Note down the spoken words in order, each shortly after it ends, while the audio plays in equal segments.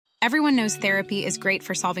Everyone knows therapy is great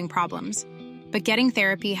for solving problems, but getting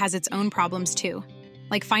therapy has its own problems too,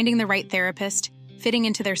 like finding the right therapist, fitting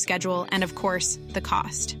into their schedule, and of course, the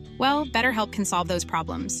cost. Well, BetterHelp can solve those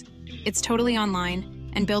problems. It's totally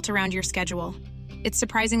online and built around your schedule. It's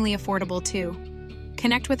surprisingly affordable too.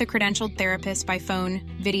 Connect with a credentialed therapist by phone,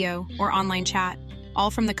 video, or online chat,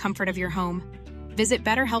 all from the comfort of your home. Visit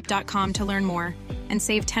BetterHelp.com to learn more and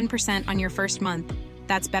save 10% on your first month.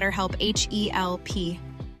 That's BetterHelp, H-E-L-P.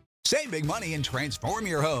 Save big money and transform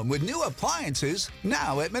your home with new appliances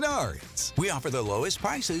now at Menards. We offer the lowest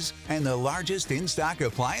prices and the largest in-stock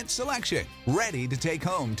appliance selection. Ready to take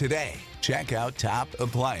home today. Check out top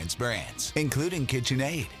appliance brands, including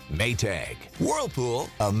KitchenAid, Maytag, Whirlpool,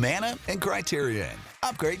 Amana, and Criterion.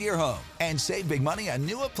 Upgrade your home and save big money on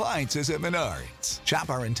new appliances at Menards. Shop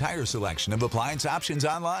our entire selection of appliance options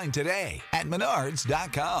online today at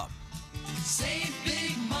Menards.com. Save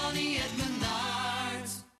big money at Menards.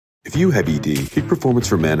 If you have ED, Peak Performance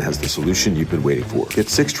for Men has the solution you've been waiting for. Get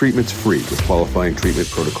 6 treatments free with qualifying treatment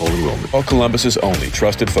protocol enrollment. Call Columbus's only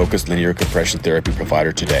trusted focused linear compression therapy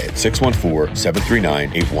provider today at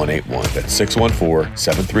 614-739-8181. That's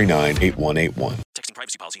 614-739-8181. Texting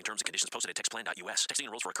privacy policy and terms and conditions posted at textplan.us. Texting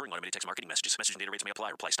enrolls for recurring automated text marketing messages. Message and data rates may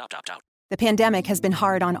apply. Reply stop to opt out. The pandemic has been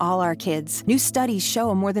hard on all our kids. New studies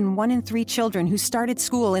show more than 1 in 3 children who started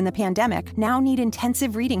school in the pandemic now need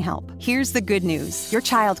intensive reading help. Here's the good news. Your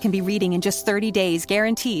child can be reading in just 30 days,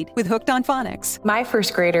 guaranteed, with Hooked on Phonics. My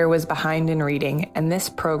first grader was behind in reading, and this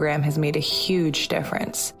program has made a huge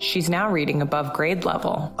difference. She's now reading above grade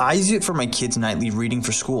level. I use it for my kids' nightly reading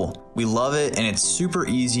for school. We love it, and it's super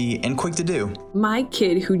easy and quick to do. My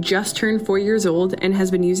kid, who just turned 4 years old and has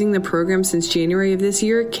been using the program since January of this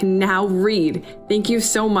year, can now read. Thank you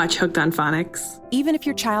so much, Hooked on Phonics. Even if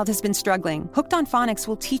your child has been struggling, Hooked on Phonics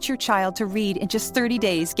will teach your child to read in just 30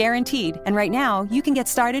 days, guaranteed. And right now, you can get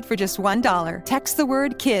started for just $1. Text the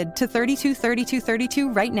word KID to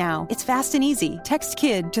 323232 right now. It's fast and easy. Text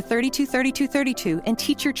KID to 323232 and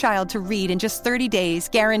teach your child to read in just 30 days,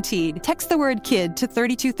 guaranteed. Text the word KID to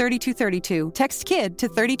 323232. Text KID to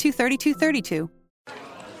 323232.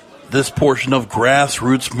 This portion of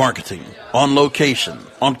Grassroots Marketing on Location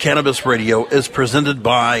on Cannabis Radio is presented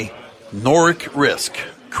by Noric Risk.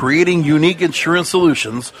 Creating unique insurance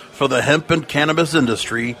solutions for the hemp and cannabis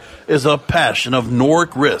industry is a passion of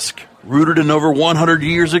Noric Risk. Rooted in over 100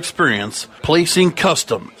 years' experience, placing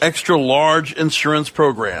custom, extra-large insurance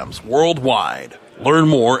programs worldwide. Learn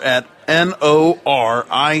more at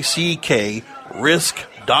NORICK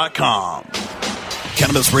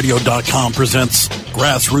CannabisRadio.com presents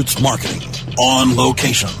Grassroots Marketing on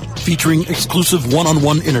Location, featuring exclusive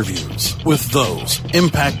one-on-one interviews with those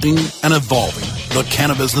impacting and evolving the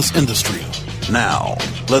cannabis industry. Now,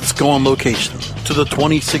 let's go on location to the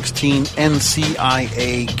 2016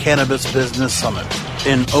 NCIA Cannabis Business Summit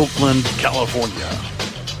in Oakland, California.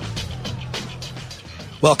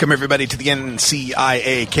 Welcome, everybody, to the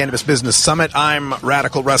NCIA Cannabis Business Summit. I'm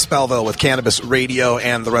Radical Russ Belville with Cannabis Radio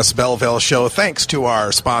and the Russ Belville Show. Thanks to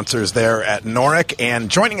our sponsors there at Noric.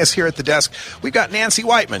 And joining us here at the desk, we've got Nancy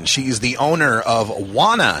Whiteman. She's the owner of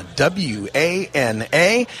Wana,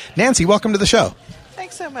 W-A-N-A. Nancy, welcome to the show.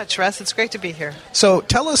 Thanks so much, Russ. It's great to be here. So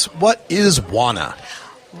tell us, what is Wana?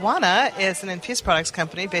 Wana is an infused products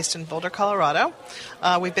company based in Boulder, Colorado.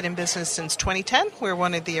 We've been in business since 2010. We're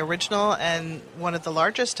one of the original and one of the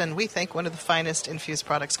largest, and we think one of the finest infused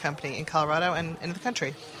products company in Colorado and in the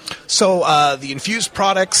country. So the infused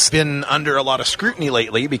products been under a lot of scrutiny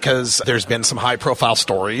lately because there's been some high-profile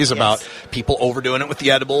stories about people overdoing it with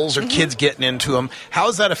the edibles or kids getting into them. How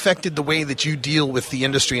has that affected the way that you deal with the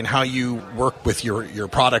industry and how you work with your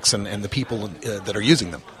products and the people that are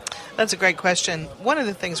using them? That's a great question. One of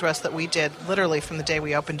the things, Russ, that we did literally from the day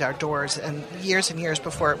we opened our doors and years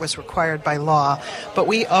before it was required by law, but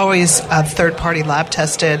we always third-party lab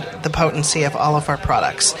tested the potency of all of our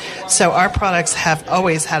products. So our products have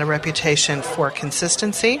always had a reputation for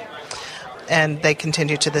consistency, and they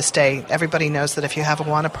continue to this day. Everybody knows that if you have a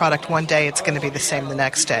Wana product one day, it's going to be the same the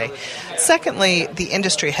next day. Secondly, the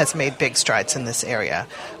industry has made big strides in this area.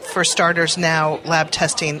 For starters, now lab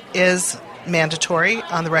testing is mandatory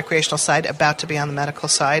on the recreational side, about to be on the medical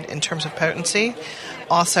side in terms of potency.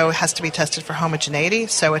 Also has to be tested for homogeneity,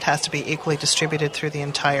 so it has to be equally distributed through the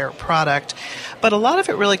entire product. But a lot of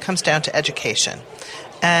it really comes down to education.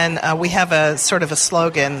 And we have a sort of a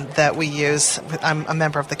slogan that we use. I'm a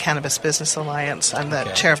member of the Cannabis Business Alliance. I'm the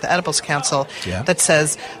chair of the Edibles Council that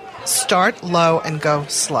says, start low and go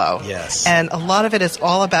slow. Yes. And a lot of it is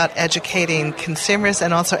all about educating consumers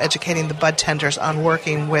and also educating the bud tenders on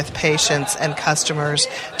working with patients and customers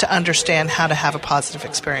to understand how to have a positive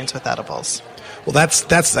experience with edibles. Well,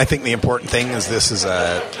 that's I think the important thing is this is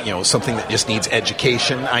something that just needs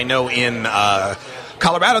education. I know in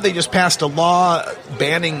Colorado, they just passed a law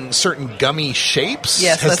banning certain gummy shapes.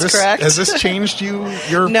 Yes, that's correct. Has this changed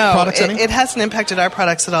your products any? No, it hasn't impacted our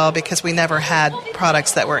products at all because we never had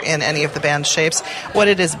products that were in any of the banned shapes. What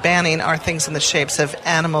it is banning are things in the shapes of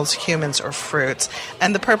animals, humans, or fruits.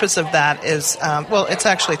 And the purpose of that is, it's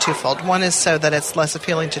actually twofold. One is so that it's less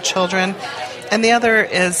appealing to children, and the other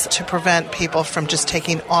is to prevent people from just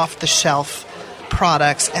taking off-the-shelf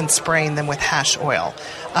products and spraying them with hash oil.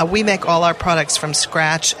 We make all our products from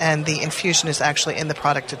scratch, and the infusion is actually in the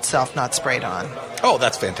product itself, not sprayed on. Oh,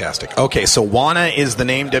 that's fantastic. Okay, so Wana is the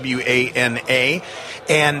name, W-A-N-A,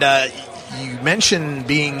 and you mentioned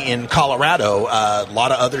being in Colorado. A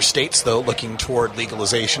lot of other states, though, looking toward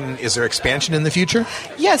legalization. Is there expansion in the future?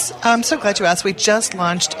 Yes, I'm so glad you asked. We just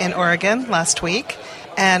launched in Oregon last week,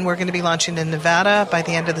 and we're going to be launching in Nevada by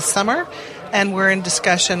the end of the summer. And we're in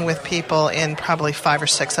discussion with people in probably 5 or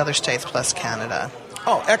 6 other states plus Canada.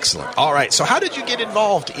 Oh, excellent. All right. So how did you get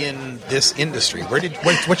involved in this industry?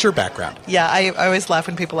 What's your background? Yeah, I always laugh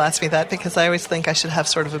when people ask me that because I always think I should have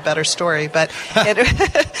sort of a better story. But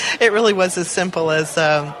it really was as simple as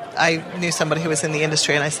I knew somebody who was in the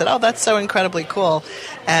industry, and I said, oh, that's so incredibly cool.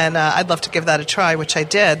 And I'd love to give that a try, which I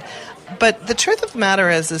did. But the truth of the matter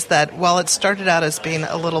is that while it started out as being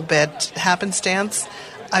a little bit happenstance,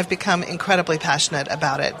 I've become incredibly passionate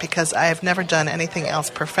about it because I have never done anything else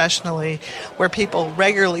professionally where people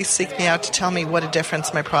regularly seek me out to tell me what a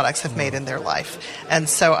difference my products have made in their life. And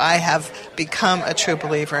so I have become a true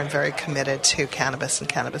believer and very committed to cannabis and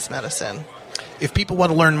cannabis medicine. If people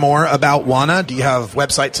want to learn more about Wana, do you have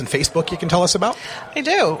websites and Facebook you can tell us about? I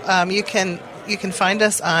do. You can find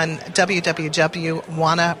us on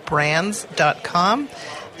www.wanabrands.com,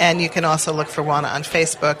 and you can also look for Wana on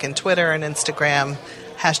Facebook and Twitter and Instagram.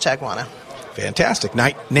 #Wana. Fantastic.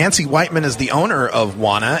 Nancy Whiteman is the owner of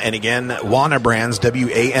Wana, and again, Wana Brands,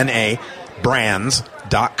 W-A-N-A,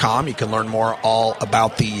 brands.com. You can learn more all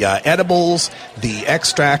about the edibles, the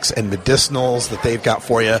extracts, and medicinals that they've got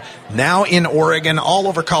for you now in Oregon, all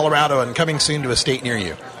over Colorado, and coming soon to a state near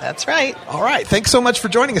you. That's right. All right. Thanks so much for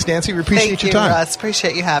joining us, Nancy. We appreciate your time. Thank you, Russ.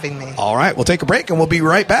 Appreciate you having me. All right. We'll take a break, and we'll be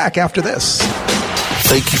right back after this.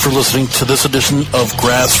 Thank you for listening to this edition of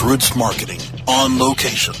Grassroots Marketing on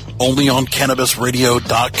location, only on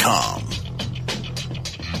CannabisRadio.com.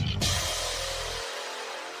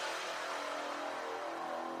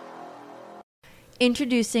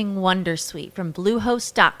 Introducing Wondersuite from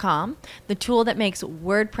Bluehost.com, the tool that makes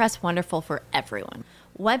WordPress wonderful for everyone.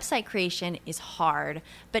 Website creation is hard,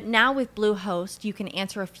 but now with Bluehost, you can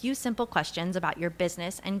answer a few simple questions about your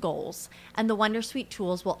business and goals, and the Wondersuite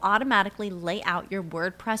tools will automatically lay out your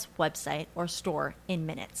WordPress website or store in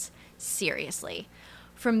minutes. Seriously.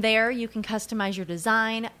 From there, you can customize your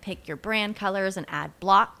design, pick your brand colors, and add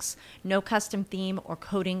blocks. No custom theme or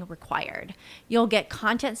coding required. You'll get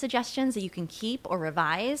content suggestions that you can keep or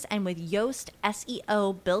revise, and with Yoast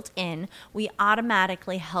SEO built in, we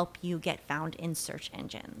automatically help you get found in search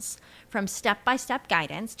engines. From step-by-step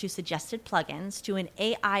guidance to suggested plugins to an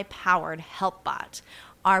AI-powered help bot,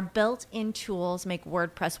 our built-in tools make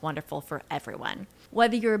WordPress wonderful for everyone.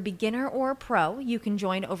 Whether you're a beginner or a pro, you can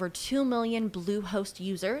join over 2 million Bluehost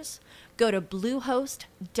users. Go to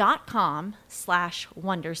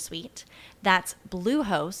bluehost.com/wondersuite. That's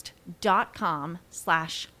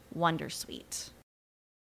bluehost.com/wondersuite.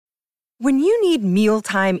 When you need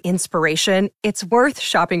mealtime inspiration, it's worth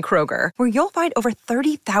shopping Kroger, where you'll find over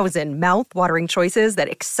 30,000 mouth-watering choices that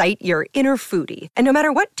excite your inner foodie. And no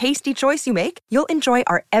matter what tasty choice you make, you'll enjoy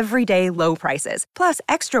our everyday low prices, plus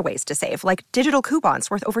extra ways to save, like digital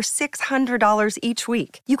coupons worth over $600 each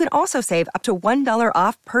week. You can also save up to $1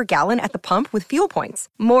 off per gallon at the pump with fuel points.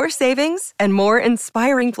 More savings and more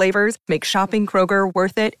inspiring flavors make shopping Kroger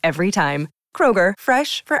worth it every time. Kroger,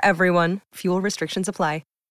 fresh for everyone. Fuel restrictions apply.